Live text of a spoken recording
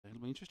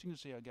it'll be interesting to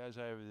see how it goes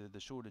over the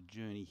shorter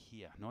journey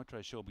here.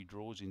 Nitro Shelby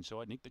draws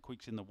inside. Nick the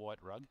Quick's in the white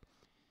rug.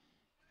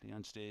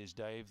 Downstairs,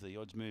 Dave, the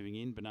odds moving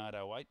in.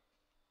 Bernardo 8.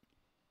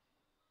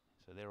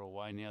 So they're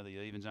away now. The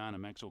evens. Arna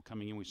Maxwell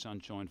coming in with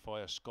Sunshine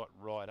Fire, Scott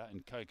Ryder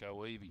and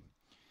Coco Evie.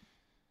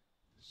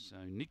 So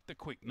Nick the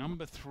Quick,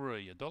 number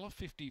 3,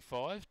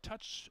 $1.55.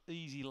 Touch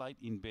easy late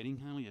in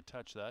betting. Only a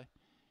touch though.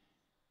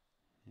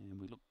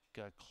 And we look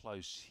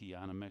close here.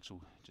 Arna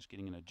Maxwell just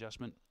getting an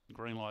adjustment.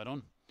 Green light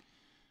on.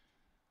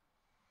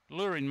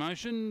 Lure in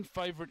motion.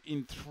 Favourite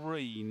in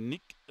 3.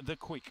 Nick the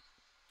Quick.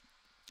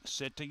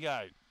 Set to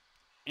go.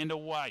 And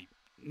away.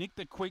 Nick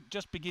the Quick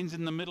just begins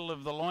in the middle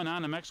of the line.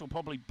 Arna Max will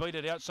probably beat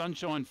it out.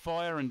 Sunshine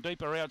Fire and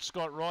deeper out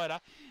Scott Ryder.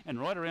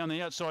 And right around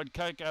the outside,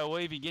 Coco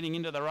Evie getting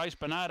into the race.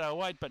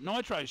 Bernardo 8. But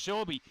Nitro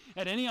Shelby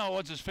at any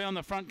odds has found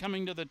the front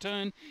coming to the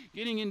turn.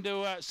 Getting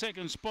into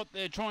second spot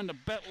there, trying to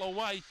battle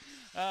away.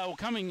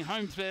 Coming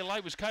home there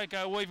late was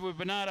Coco Evie with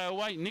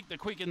Bernardo 8. Nick the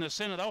Quick in the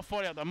centre. They'll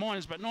fight out the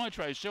minors. But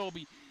Nitro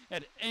Shelby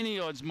at any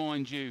odds,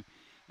 mind you.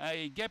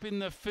 A gap in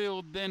the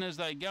field then as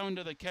they go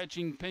into the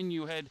catching pen.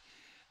 You had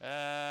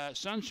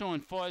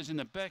Sunshine Fires in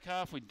the back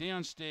half with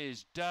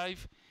Downstairs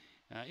Dave.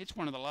 It's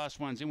one of the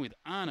last ones in with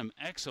Arnhem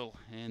Axel,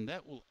 and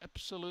that will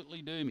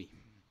absolutely do me.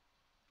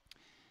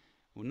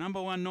 Well,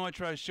 number 1,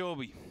 Nitro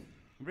Shelby.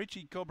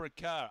 Richie Cobra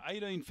Car,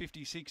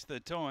 18.56 the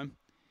time.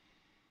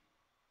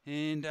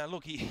 And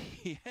look,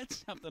 he had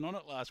something on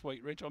it last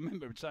week, Rich. I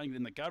remember saying it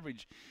in the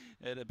coverage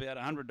at about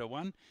 100 to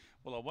 1.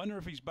 Well, I wonder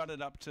if he's butted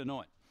up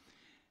tonight,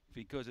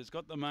 because it's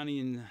got the money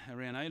in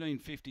around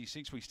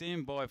 18.56. We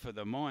stand by for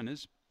the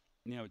minors.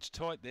 Now it's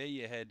tight there.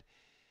 You had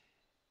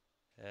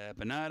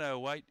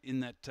Bernardo 8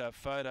 in that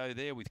photo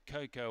there with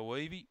Coco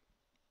Evie.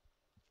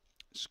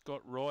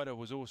 Scott Ryder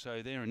was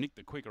also there, and Nick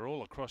the Quick are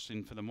all across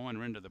in for the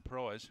minor end of the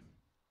prize.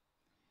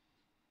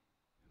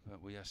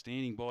 But we are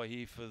standing by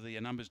here for the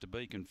numbers to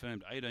be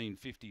confirmed.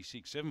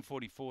 18.56,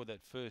 7.44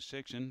 that first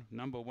section.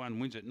 Number 1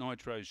 wins at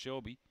Nitro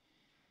Shelby.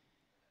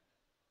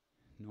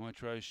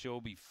 Nitro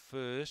Shelby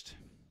first.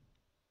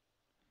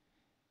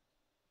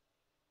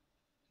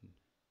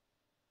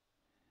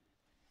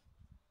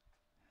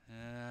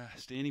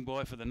 Standing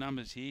by for the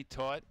numbers here,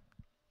 tight.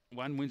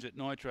 1 wins at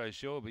Nitro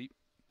Shelby.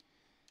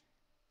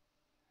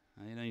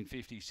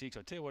 18.56.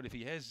 I tell you what, if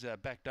he has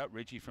backed up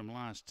Richie from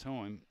last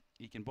time,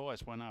 he can buy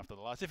us one after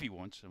the last if he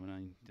wants. I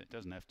mean, he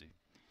doesn't have to.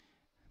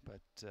 But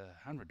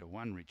 100 to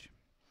 1, Rich.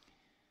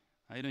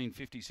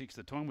 18.56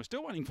 the time. We're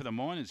still waiting for the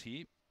minors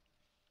here.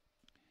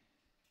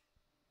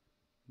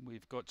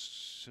 We've got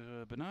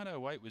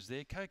Bernardo 8 was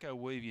there. Coco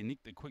Weavy and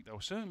Nick the Quick. They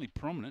were certainly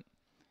prominent.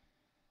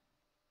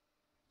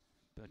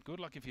 But good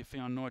luck if you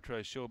found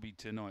Nitro Shelby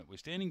tonight. We're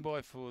standing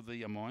by for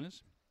the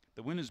minors.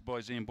 The winners by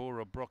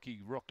Zambora,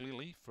 Brocky, Rock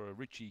Lily for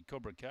Richie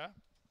Cobra Car.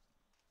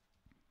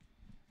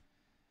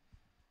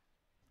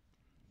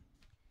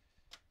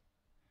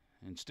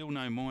 And still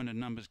no minor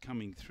numbers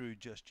coming through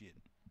just yet.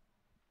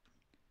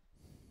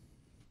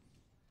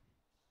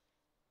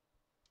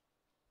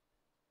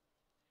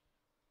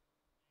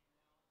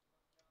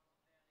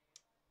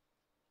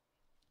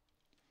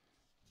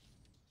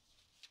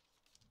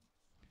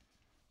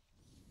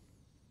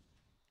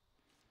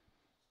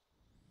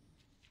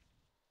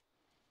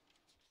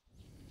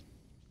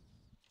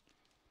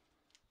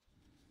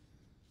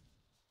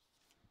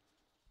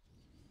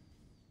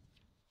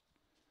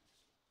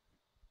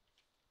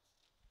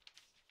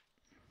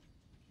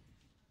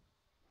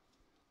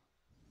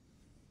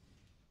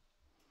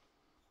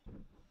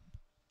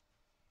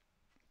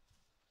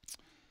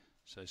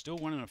 So still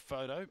one in a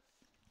photo.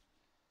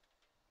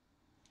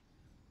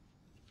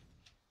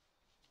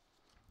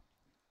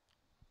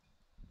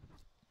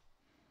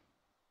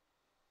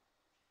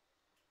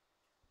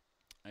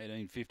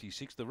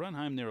 $18.56. The run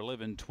home there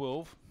 11.12.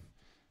 So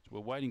we're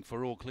waiting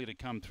for all clear to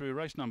come through.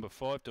 Race number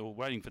 5, we're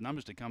waiting for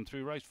numbers to come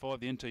through. Race 5,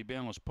 the NT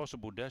Boundless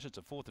Possible Dash. It's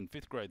a 4th and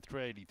 5th grade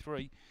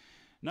 383.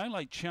 No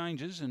late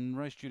changes and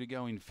race due to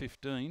go in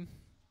 15.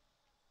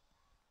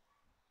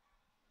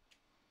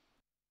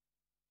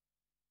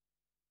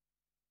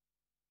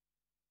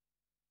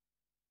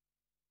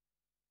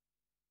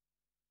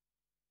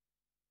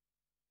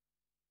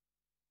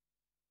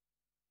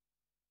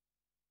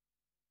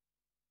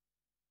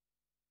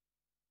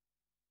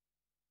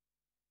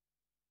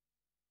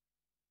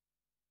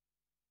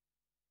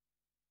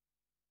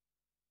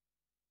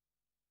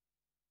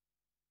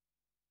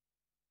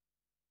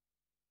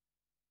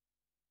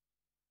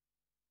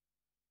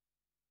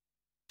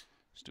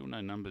 Still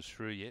no numbers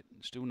through yet.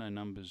 Still no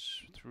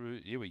numbers through.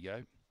 Here we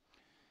go.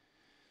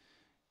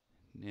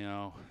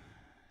 Now,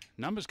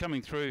 numbers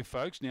coming through,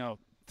 folks. Now,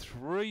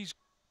 3's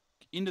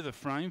into the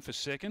frame for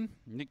second.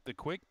 Nick the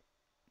Quick.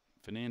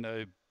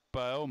 Fernando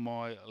Bale,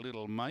 my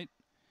little mate,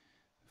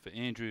 for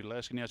Andrew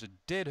Laskin. Now, it's a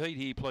dead heat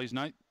here, please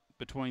note,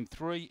 between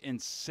 3 and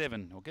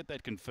 7. I'll get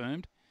that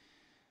confirmed.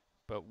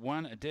 But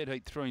a dead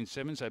heat, 3 and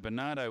 7. So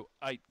Bernardo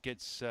 8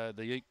 gets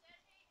the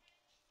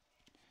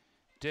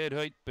dead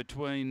heat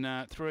between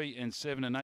 3 and 7 and 8.